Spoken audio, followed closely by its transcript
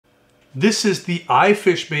This is the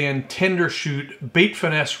iFishband Tendershoot Bait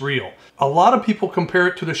Finesse reel. A lot of people compare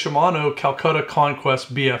it to the Shimano Calcutta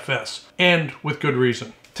Conquest BFS, and with good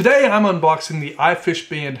reason. Today I'm unboxing the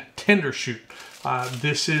iFishband Tendershoot.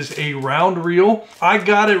 This is a round reel. I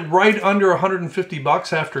got it right under 150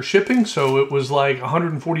 bucks after shipping, so it was like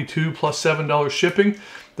 142 plus $7 shipping.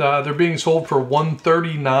 They're being sold for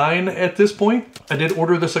 $139 at this point. I did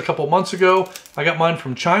order this a couple months ago. I got mine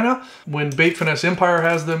from China. When Bait Finesse Empire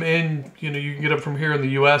has them in, you can get them from here in the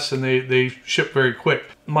US and they ship very quick.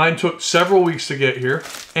 Mine took several weeks to get here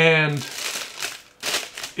and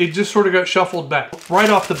it just sort of got shuffled back right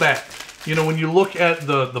off the bat. When you look at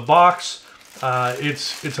the box,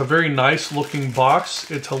 it's a very nice looking box.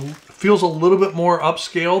 Feels a little bit more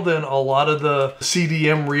upscale than a lot of the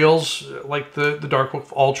CDM reels, like the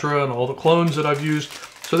Darkwolf Ultra and all the clones that I've used.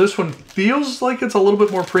 So this one feels like it's a little bit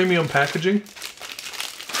more premium packaging.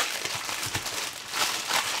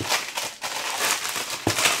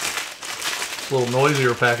 A little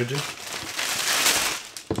noisier packaging.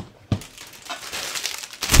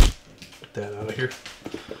 Get that out of here.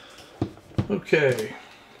 Okay,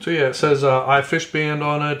 so yeah, it says iFishband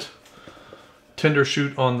on it.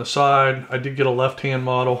 Tendershoot on the side. I did get a left-hand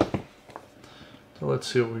model. So let's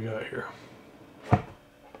see what we got here.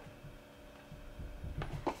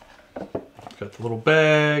 Got the little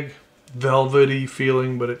bag, velvety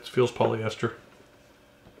feeling, but it feels polyester.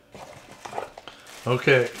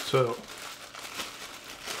 Okay, so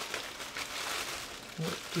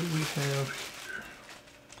what do we have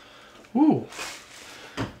here? Ooh.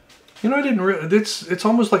 I didn't realize, it's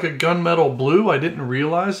almost like a gunmetal blue. I didn't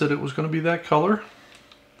realize that it was going to be that color.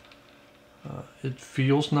 It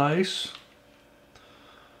feels nice.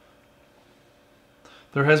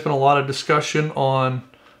 There has been a lot of discussion on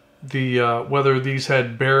the whether these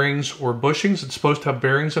had bearings or bushings. It's supposed to have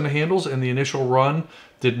bearings in the handles, and the initial run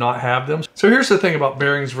did not have them. So here's the thing about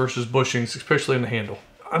bearings versus bushings, especially in the handle.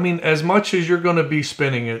 I mean, as much as you're going to be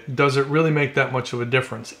spinning it, does it really make that much of a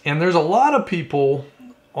difference? And there's a lot of people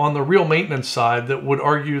on the real maintenance side that would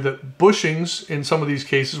argue that bushings, in some of these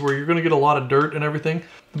cases where you're going to get a lot of dirt and everything,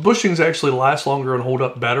 the bushings actually last longer and hold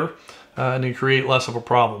up better and they create less of a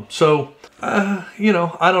problem. So, I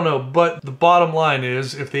don't know, but the bottom line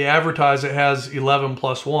is if they advertise it has 11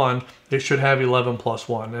 plus 1, it should have 11 plus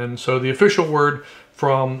 1. And so the official word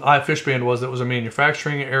from iFishband was that it was a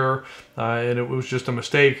manufacturing error and it was just a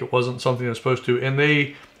mistake. It wasn't something that was supposed to. And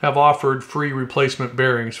they have offered free replacement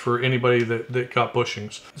bearings for anybody that got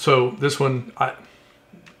bushings. So this one,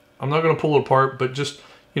 I'm not going to pull it apart, but just,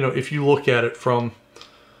 if you look at it from,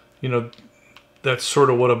 that's sort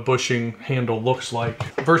of what a bushing handle looks like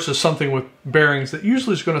versus something with bearings that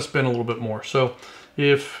usually is going to spin a little bit more. So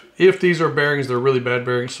if these are bearings, they're really bad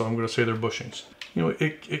bearings, so I'm going to say they're bushings.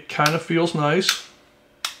 It kind of feels nice.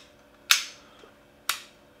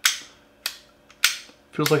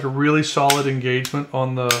 Feels like a really solid engagement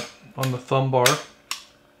on the thumb bar.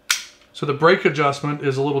 So the brake adjustment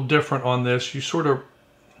is a little different on this. You sort of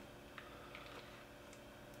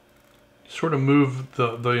move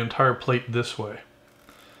the entire plate this way.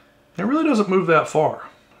 And it really doesn't move that far.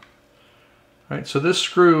 Right, so this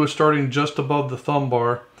screw is starting just above the thumb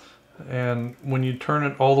bar, and when you turn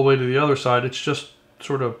it all the way to the other side, it's just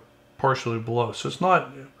sort of partially below. So it's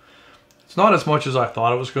not as much as I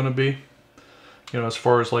thought it was going to be. As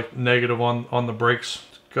far as like negative on the brakes.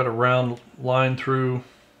 It's got a round line through.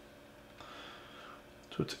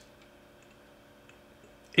 So it's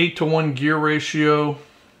 8-to-1 gear ratio.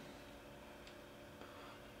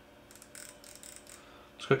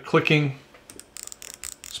 It's got clicking,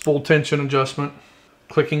 spool tension adjustment,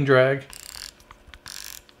 clicking drag,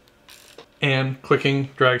 and clicking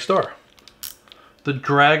drag star. The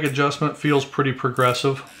drag adjustment feels pretty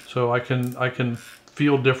progressive, so I can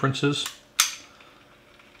feel differences.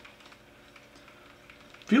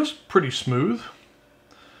 Feels pretty smooth.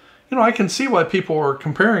 I can see why people are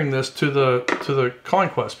comparing this to the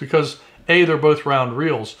Conquest because they're both round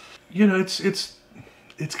reels. It's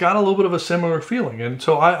got a little bit of a similar feeling, and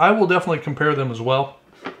so I will definitely compare them as well.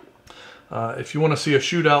 If you want to see a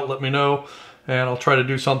shootout, let me know, and I'll try to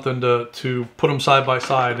do something to put them side by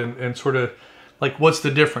side and sort of like what's the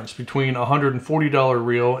difference between a $140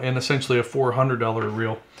 reel and essentially a $400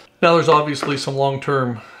 reel. Now there's obviously some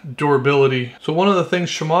long-term durability. So one of the things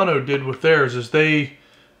Shimano did with theirs is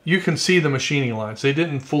you can see the machining lines. They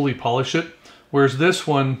didn't fully polish it, whereas this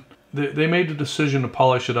one, they made the decision to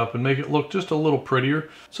polish it up and make it look just a little prettier.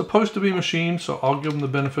 It's supposed to be machined, so I'll give them the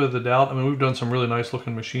benefit of the doubt. I mean, we've done some really nice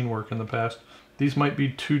looking machine work in the past. These might be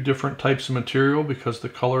two different types of material because the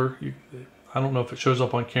color, I don't know if it shows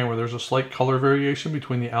up on camera, there's a slight color variation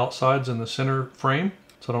between the outsides and the center frame.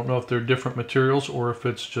 So I don't know if they're different materials or if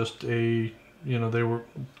it's just a, you know, they were,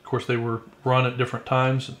 of course they were run at different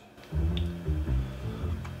times.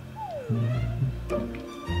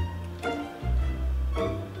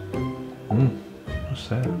 What's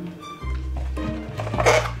that?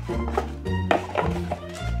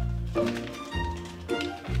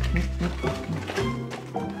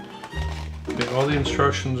 Okay, all the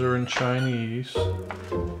instructions are in Chinese.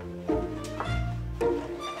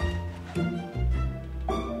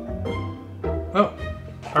 Oh,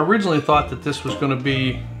 I originally thought that this was going to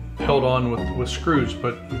be held on with screws,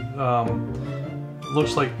 but it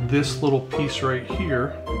looks like this little piece right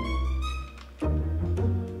here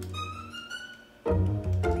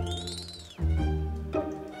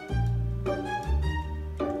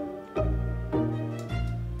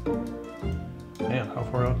man, how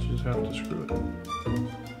far out do you just have to screw it?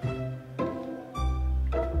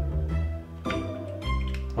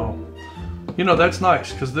 Oh. You know, that's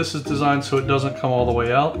nice because this is designed so it doesn't come all the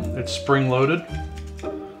way out. It's spring loaded.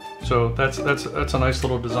 So that's a nice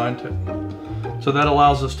little design tip. So that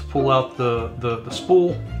allows us to pull out the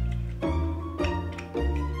spool.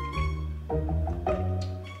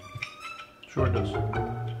 Sure it does.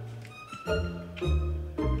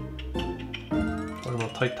 Talk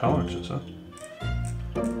about tight tolerances, huh?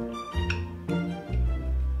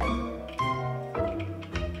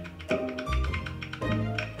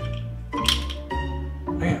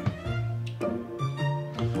 Man.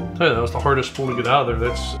 I'll tell you, that was the hardest spool to get out of there.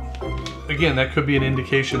 That's, again, that could be an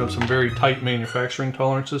indication of some very tight manufacturing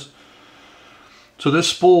tolerances. So this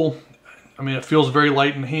spool, I mean, it feels very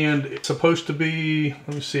light in hand. It's supposed to be,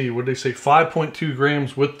 let me see, what did they say, 5.2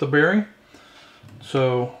 grams with the bearing.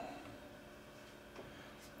 So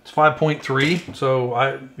it's 5.3.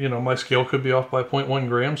 So you know, my scale could be off by 0.1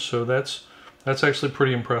 grams. So that's actually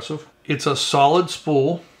pretty impressive. It's a solid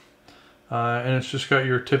spool, and it's just got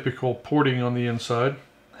your typical porting on the inside.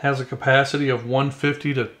 Has a capacity of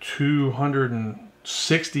 150 to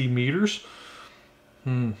 260 meters.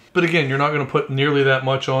 But again, you're not going to put nearly that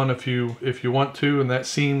much on if you want to, and that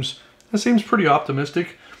seems pretty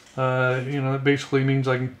optimistic. You know, that basically means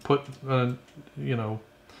I can put you know,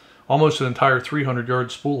 almost an entire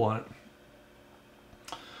 300-yard spool on it.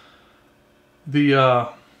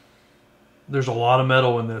 There's a lot of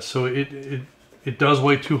metal in this, so it does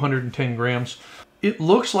weigh 210 grams. It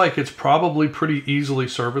looks like it's probably pretty easily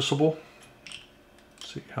serviceable.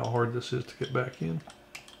 Let's see how hard this is to get back in.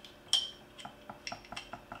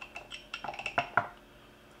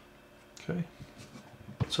 Okay.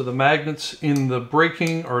 So the magnets in the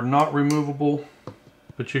braking are not removable,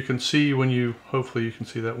 but you can see when you, hopefully you can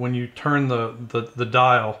see that, when you turn the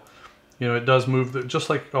dial, you know, it does move, just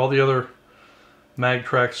like all the other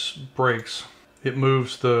Magtrax brakes, it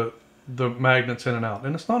moves the magnets in and out.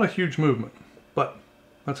 And it's not a huge movement, but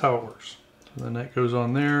that's how it works. So then that goes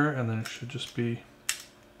on there, and then it should just be,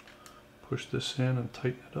 push this in and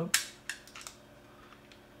tighten it up.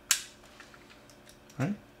 All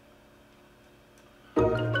right.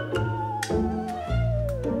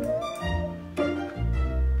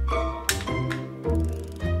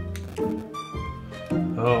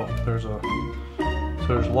 Oh, there's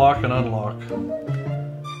lock and unlock. So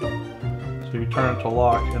you turn it to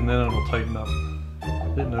lock and then it'll tighten up.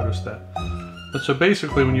 Didn't notice that. But so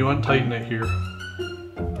basically when you untighten it here,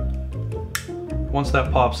 once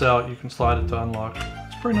that pops out, you can slide it to unlock.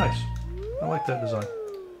 It's pretty nice. I like that design.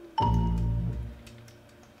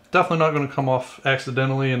 Definitely not going to come off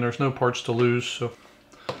accidentally, and there's no parts to lose. So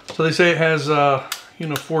they say it has you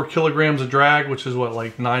know, 4 kilograms of drag, which is what,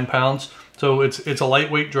 like 9 pounds. So it's a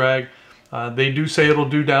lightweight drag. They do say it'll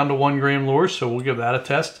do down to 1 gram lures, so we'll give that a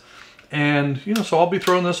test. And you know, so I'll be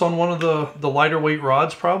throwing this on one of the lighter weight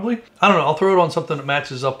rods probably. I don't know, I'll throw it on something that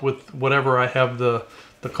matches up with whatever I have the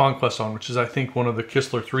Conquest on, which is I think one of the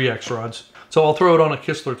Kistler 3X rods. So I'll throw it on a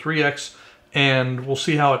Kistler 3X and we'll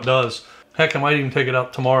see how it does. Heck, I might even take it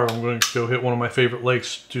out tomorrow. I'm going to go hit one of my favorite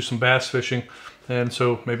lakes, do some bass fishing. And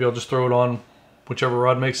so maybe I'll just throw it on whichever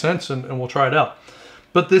rod makes sense and we'll try it out.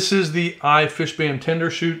 But this is the iFishband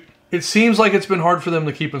Tendershoot. It seems like it's been hard for them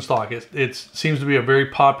to keep in stock. It seems to be a very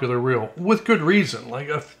popular reel with good reason. Like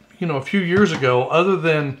you know, a few years ago, other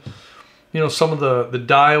than you know, some of the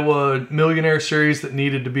Daiwa Millionaire series that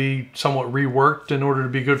needed to be somewhat reworked in order to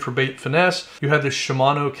be good for bait finesse, you had the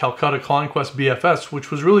Shimano Calcutta Conquest BFS, which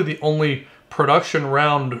was really the only production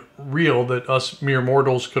round reel that us mere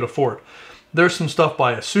mortals could afford. There's some stuff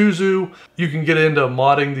by Isuzu. You can get into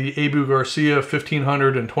modding the Abu Garcia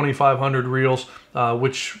 1500 and 2500 reels,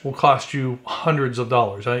 which will cost you hundreds of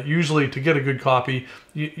dollars. Usually to get a good copy,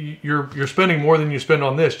 you're spending more than you spend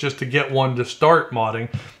on this just to get one to start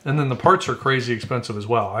modding, and then the parts are crazy expensive as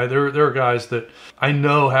well. There are guys that I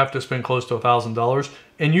know have to spend close to $1,000,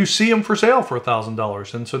 and you see them for sale for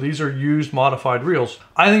 $1,000, and so these are used modified reels.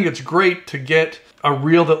 I think it's great to get a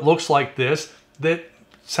reel that looks like this, that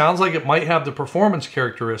sounds like it might have the performance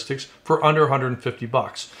characteristics for under 150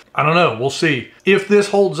 bucks. I don't know, we'll see. If this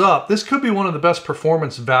holds up, this could be one of the best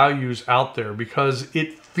performance values out there because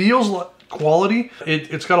it feels like quality.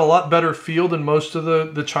 It's got a lot better feel than most of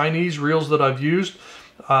the Chinese reels that I've used.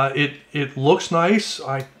 It looks nice.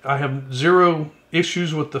 I have zero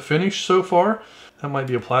issues with the finish so far. That might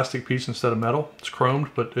be a plastic piece instead of metal. It's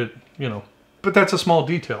chromed, but but that's a small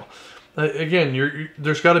detail. Again,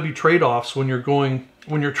 there's got to be trade-offs when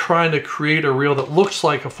you're trying to create a reel that looks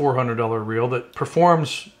like a $400 reel that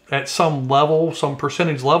performs at some level, some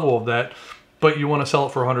percentage level of that, but you want to sell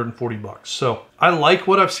it for 140 bucks. So I like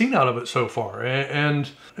what I've seen out of it so far, and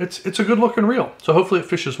it's a good looking reel. So hopefully it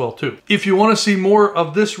fishes well too. If you want to see more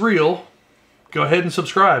of this reel, go ahead and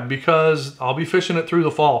subscribe because I'll be fishing it through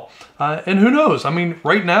the fall. And who knows? I mean,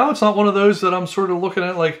 right now it's not one of those that I'm sort of looking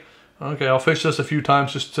at like, okay, I'll fish this a few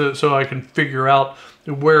times just so I can figure out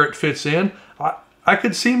where it fits in. I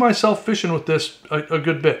could see myself fishing with this a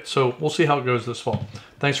good bit, so we'll see how it goes this fall.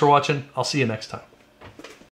 Thanks for watching. I'll see you next time.